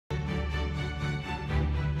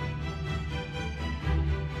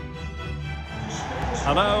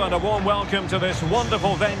Hello and a warm welcome to this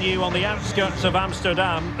wonderful venue on the outskirts of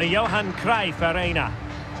Amsterdam, the Johan Cruyff Arena.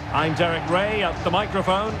 I'm Derek Ray at the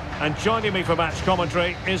microphone, and joining me for match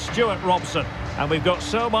commentary is Stuart Robson. And we've got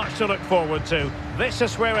so much to look forward to. This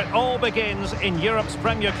is where it all begins in Europe's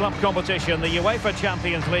Premier Club competition, the UEFA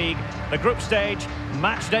Champions League, the group stage,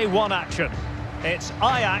 match day 1 action. It's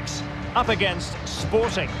Ajax up against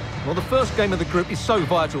Sporting. Well, the first game of the group is so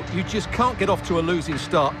vital. You just can't get off to a losing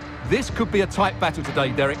start. This could be a tight battle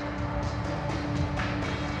today, Derek.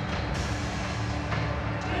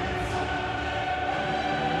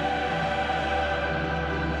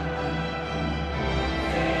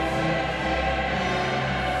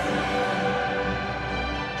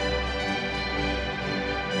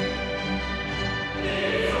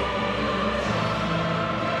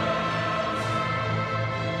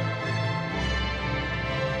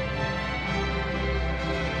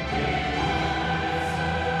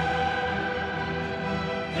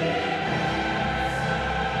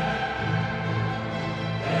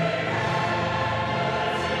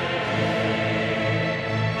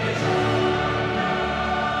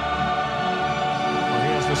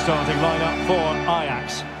 Starting lineup for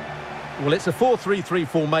Ajax. Well, it's a 4-3-3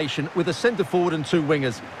 formation with a centre forward and 2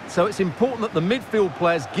 wingers. So it's important that the midfield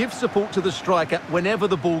players give support to the striker whenever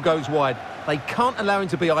the ball goes wide. They can't allow him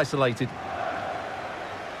to be isolated.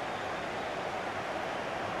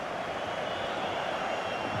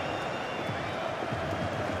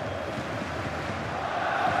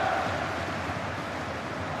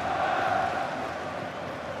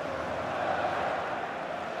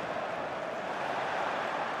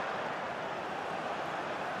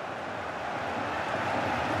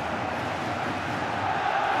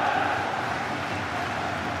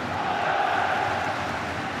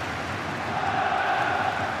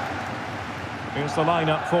 Here's the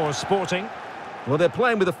lineup for Sporting. Well, they're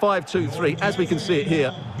playing with a 5-2-3, as we can see it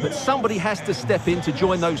here. But somebody has to step in to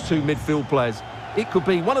join those 2 midfield players. It could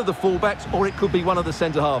be one of the fullbacks or it could be one of the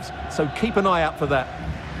centre-halves. So keep an eye out for that.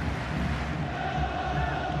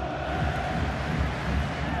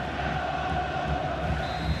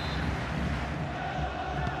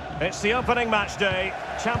 It's the opening match day.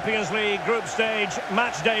 Champions League group stage,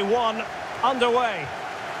 match day 1 underway.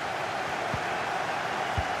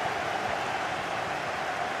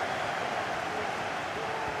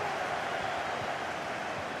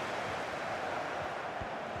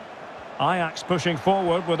 Ajax pushing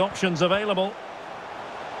forward with options available.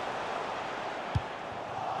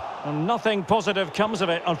 And nothing positive comes of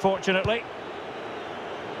it, unfortunately.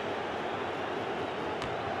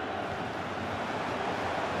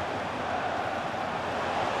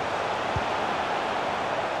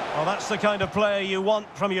 Well, that's the kind of play you want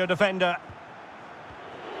from your defender.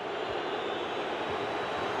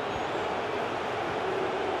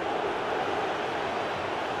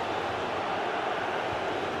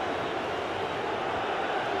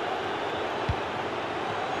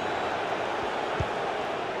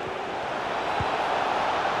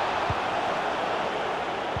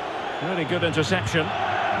 Really good interception.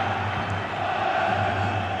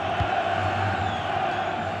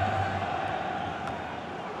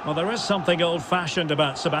 Well, there is something old-fashioned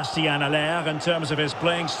about Sébastien Haller in terms of his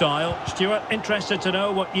playing style. Stuart, interested to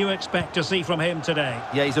know what you expect to see from him today.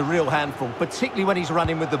 Yeah, he's a real handful, particularly when he's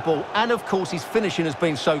running with the ball. And, of course, his finishing has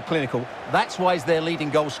been so clinical. That's why he's their leading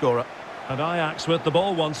goal scorer. And Ajax with the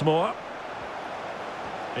ball once more.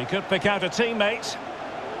 He could pick out a teammate.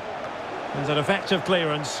 And an effective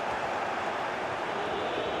clearance.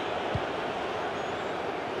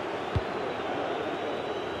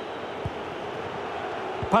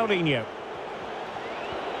 Paulinho.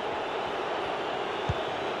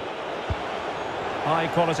 High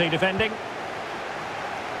quality defending.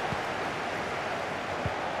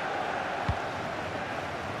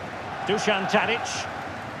 Dusan Tadic.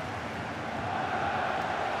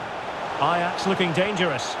 Ajax looking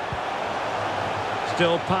dangerous.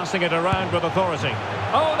 Still passing it around with authority.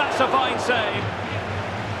 Oh, that's a fine save.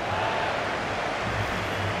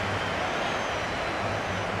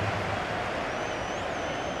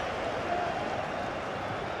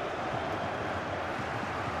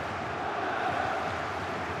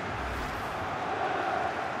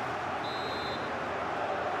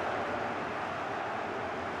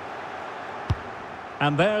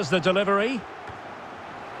 And there's the delivery.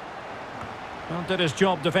 Well, did his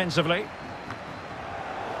job defensively. And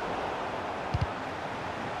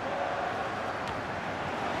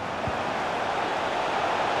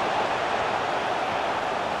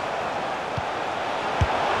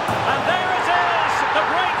there it is, the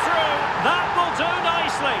breakthrough. That will do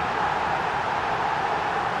nicely.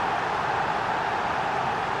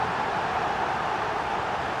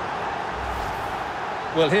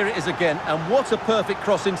 Well, here it is again, and what a perfect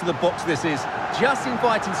cross into the box this is. Just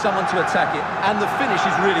inviting someone to attack it, and the finish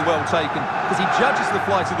is really well taken, because he judges the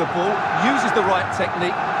flight of the ball, uses the right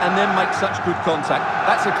technique, and then makes such good contact.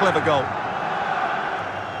 That's a clever goal.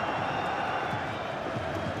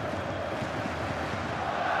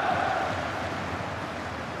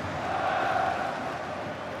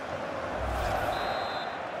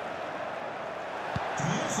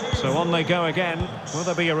 So on they go again. Will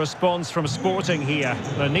there be a response from Sporting here?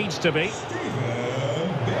 There needs to be.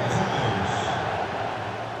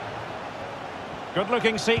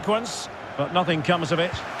 Good-looking sequence, but nothing comes of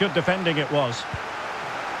it. Good defending it was.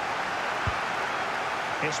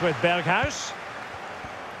 It's with Berghuis.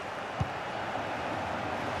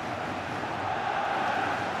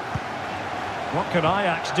 What could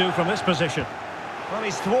Ajax do from this position? Well,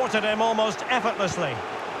 he's thwarted him almost effortlessly.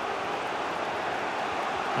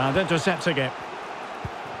 And intercepting it.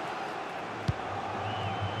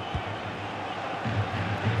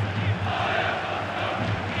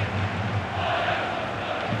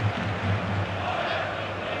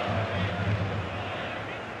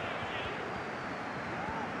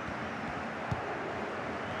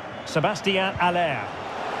 Sébastien Haller.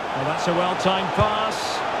 Well, that's a well-timed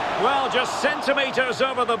pass. Well, just centimetres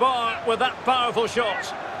over the bar with that powerful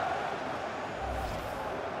shot.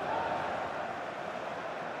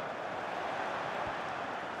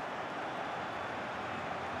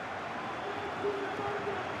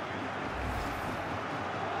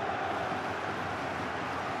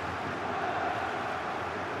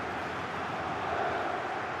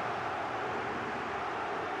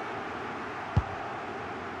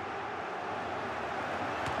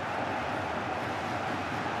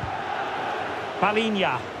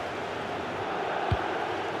 Palinha.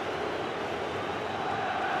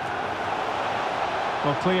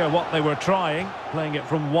 Well, clear what they were trying, playing it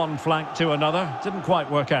from one flank to another. Didn't quite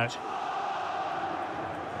work out.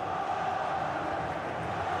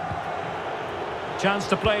 Chance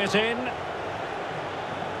to play it in.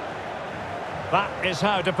 That is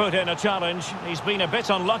how to put in a challenge. He's been a bit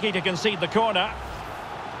unlucky to concede the corner.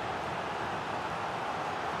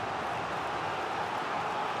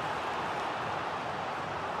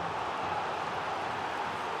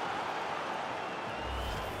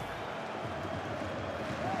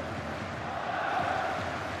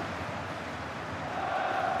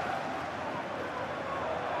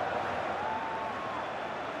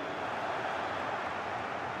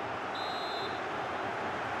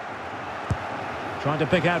 Trying to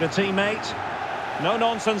pick out a teammate.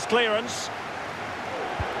 No-nonsense clearance.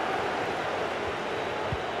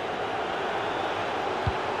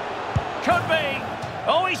 Could be.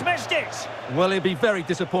 Oh, he's missed it. Well, he'll be very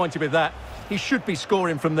disappointed with that. He should be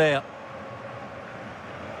scoring from there.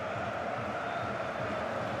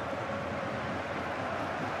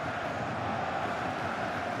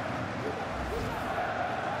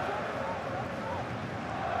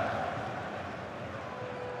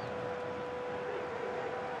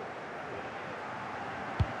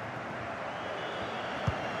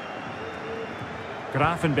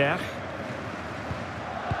 Gravenberg.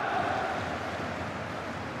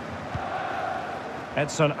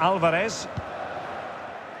 Edson Alvarez.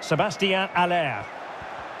 Sébastien Haller.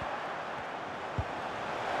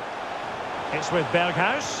 It's with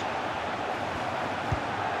Berghuis.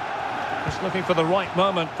 Just looking for the right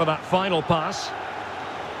moment for that final pass.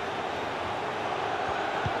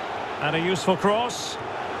 And a useful cross.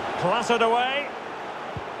 Clattered away.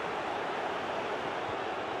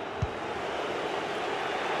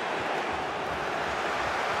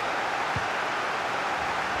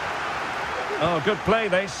 Oh, good play,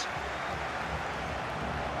 this.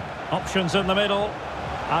 Options in the middle.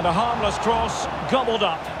 And a harmless cross, gobbled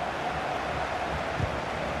up.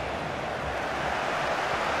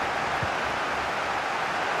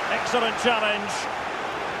 Excellent challenge.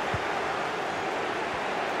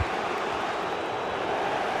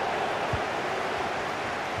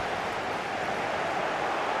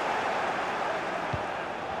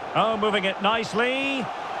 Oh, moving it nicely.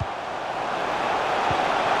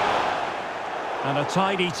 And a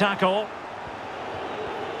tidy tackle.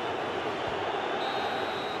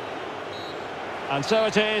 And so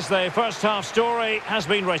it is, the first half story has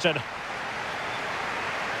been written.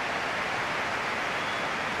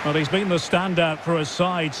 Well, he's been the standout for his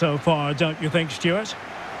side so far, don't you think, Stuart?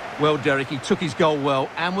 Well, Derek, he took his goal well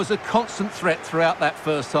and was a constant threat throughout that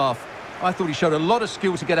first half. I thought he showed a lot of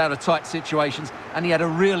skill to get out of tight situations, and he had a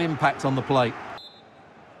real impact on the play.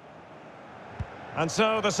 And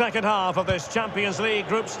so the second half of this Champions League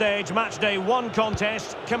group stage matchday 1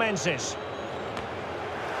 contest commences.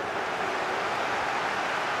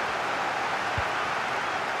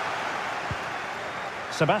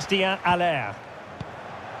 Sebastian Aller.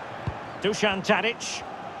 Dusan Tadic.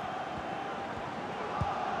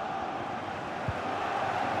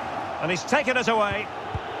 And he's taken it away.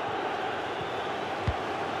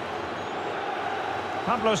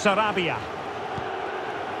 Pablo Sarabia.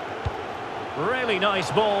 Really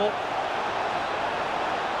nice ball.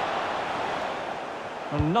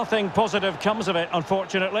 And nothing positive comes of it,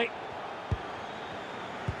 unfortunately.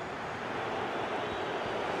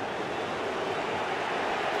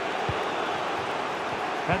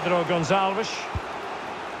 Pedro Gonçalves.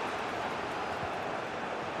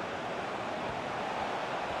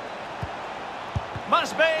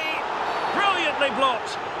 Must be brilliantly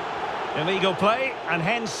blocked. Illegal play and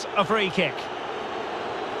hence a free kick.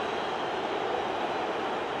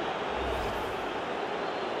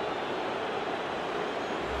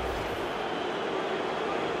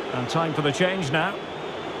 And time for the change now.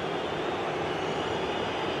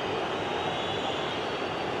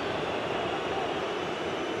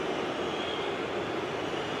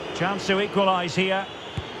 Chance to equalise here.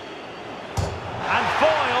 And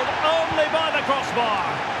foiled only by the crossbar.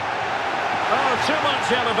 Oh, too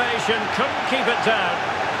much elevation, couldn't keep it down.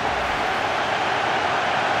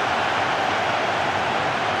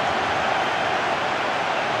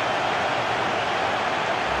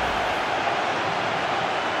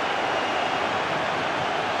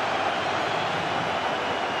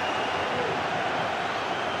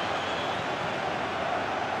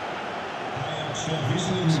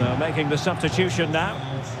 So making the substitution now.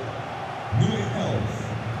 Nummer 11,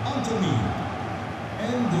 Anthony.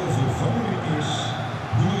 En de vervanger is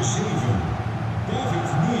nummer 7, David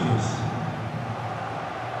Neres.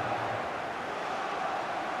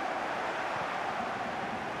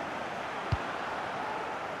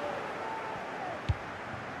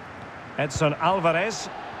 Edson Alvarez.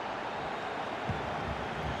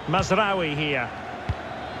 Mazraoui here.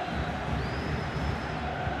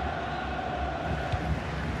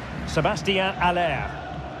 Sebastian Aller.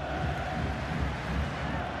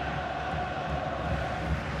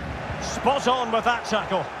 Spot on with that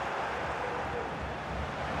tackle.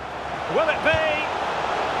 Will it be?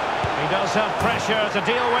 He does have pressure to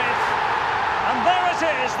deal with. And there it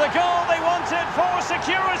is, the goal they wanted for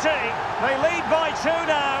security. They lead by 2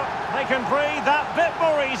 now. They can breathe that bit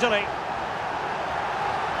more easily.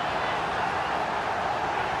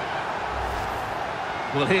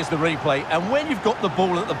 Well, here's the replay, and when you've got the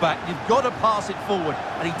ball at the back, you've got to pass it forward,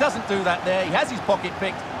 and he doesn't do that there. He has his pocket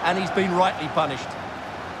picked, and he's been rightly punished.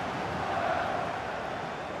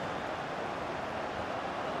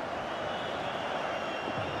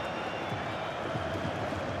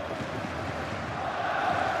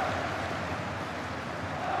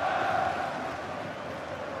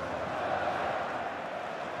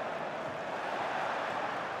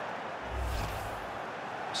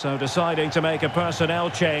 So deciding to make a personnel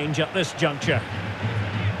change at this juncture.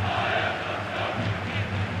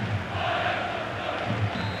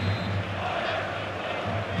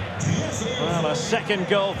 Well, a second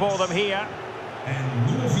goal for them here.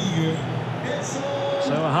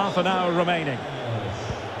 So a half an hour remaining.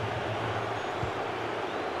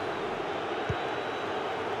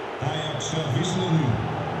 Ajax wisselen nu.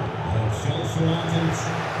 Het veld verlatend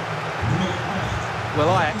nummer 8. Well,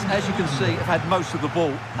 Ajax, as you can see, have had most of the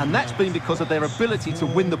ball, and that's been because of their ability to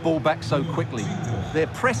win the ball back so quickly. Their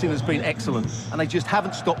pressing has been excellent, and they just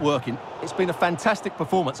haven't stopped working. It's been a fantastic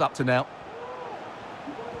performance up to now.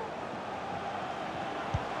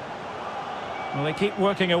 Well, they keep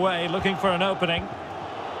working away, looking for an opening.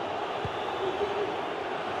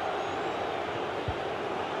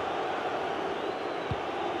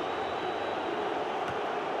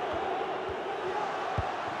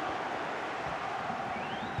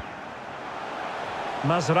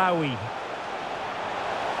 Mazraoui.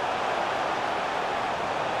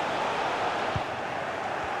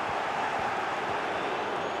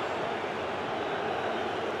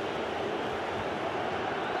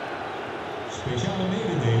 Speciale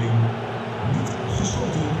mededeling. Niet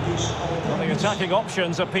geschoten is altijd. Well, the attacking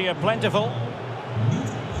options appear plentiful.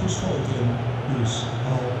 Niet geschoten is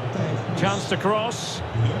altijd. Chance to cross.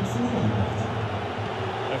 Bedankt voor uw aandacht.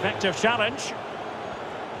 Effective challenge.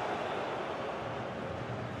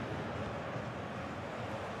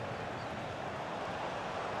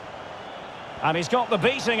 And he's got the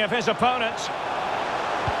beating of his opponent.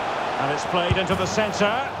 And it's played into the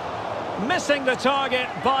centre. Missing the target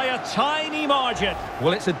by a tiny margin.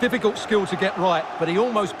 Well, it's a difficult skill to get right, but he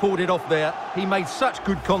almost pulled it off there. He made such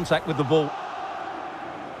good contact with the ball.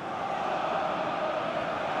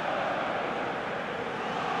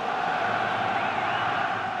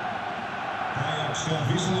 Ajax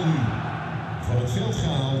wisselen nu. van het veld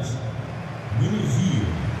gehaald. Nummer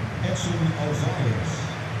 4, Edson Alvarez.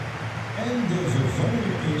 En de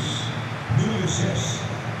vervanger is nummer 6,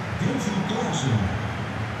 Davy Klaassen.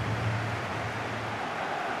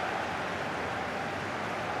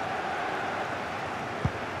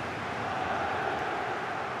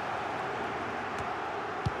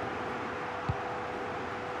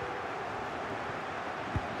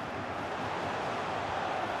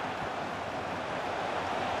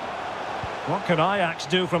 What can Ajax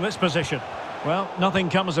do from this position? Well, nothing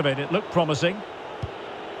comes of it. It looked promising.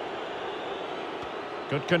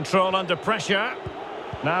 Good control under pressure.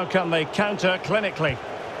 Now can they counter clinically?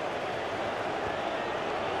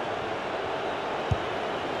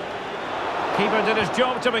 Keeper did his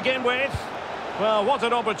job to begin with. Well, what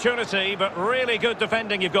an opportunity, but really good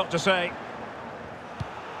defending, you've got to say.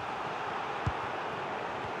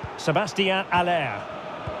 Sébastien Haller.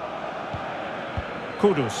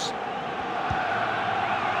 Kudus.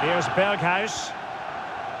 Here's Berghuis.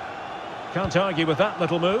 Can't argue with that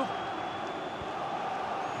little move.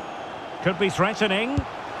 Could be threatening.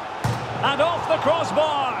 And off the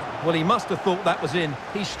crossbar! Well, he must have thought that was in.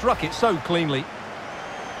 He struck it so cleanly.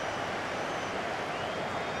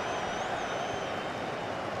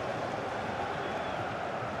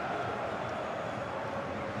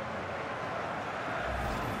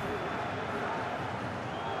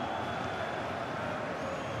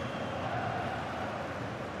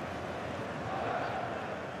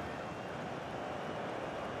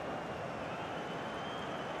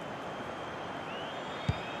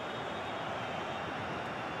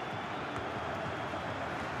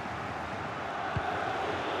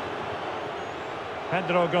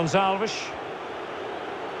 Pedro Gonçalves.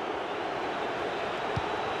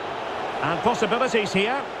 And possibilities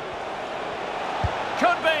here.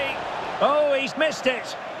 Could be. Oh, he's missed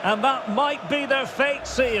it. And that might be their fate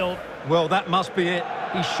sealed. Well, that must be it.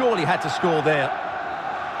 He surely had to score there.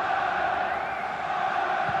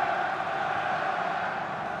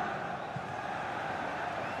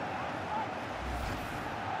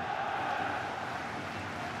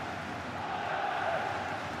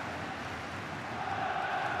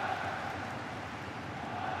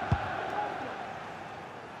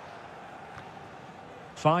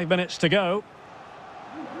 Five minutes to go.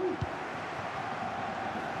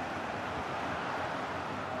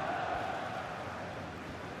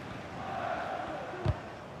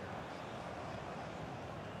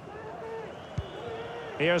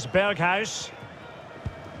 Here's Berghuis.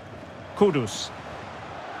 Kudus.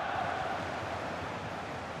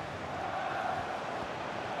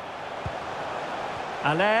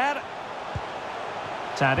 Haller.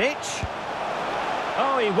 Tadic.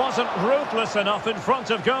 Oh, he wasn't ruthless enough in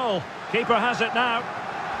front of goal. Keeper has it now.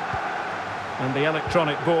 And the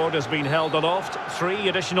electronic board has been held aloft. 3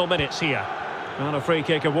 additional minutes here. And a free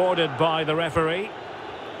kick awarded by the referee.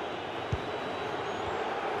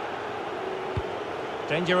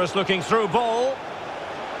 Dangerous looking through ball.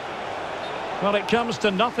 Well, it comes to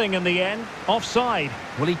nothing in the end. Offside.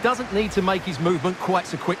 Well, he doesn't need to make his movement quite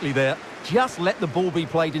so quickly there. Just let the ball be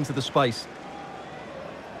played into the space.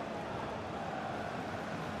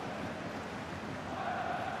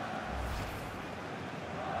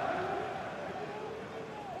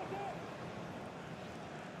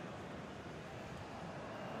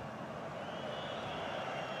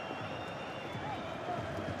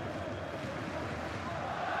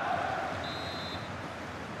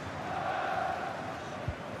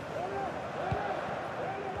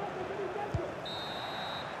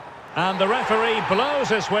 And the referee blows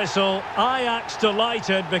his whistle. Ajax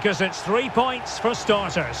delighted because it's 3 points for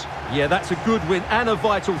starters. Yeah, that's a good win and a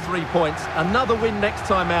vital 3 points. Another win next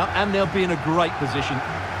time out and they'll be in a great position.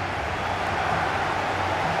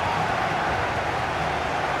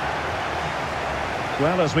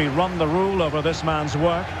 Well, as we run the rule over this man's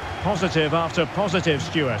work, positive after positive,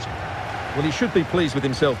 Stuart. Well, he should be pleased with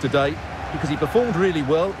himself today because he performed really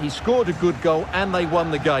well, he scored a good goal and they won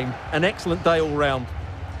the game. An excellent day all round.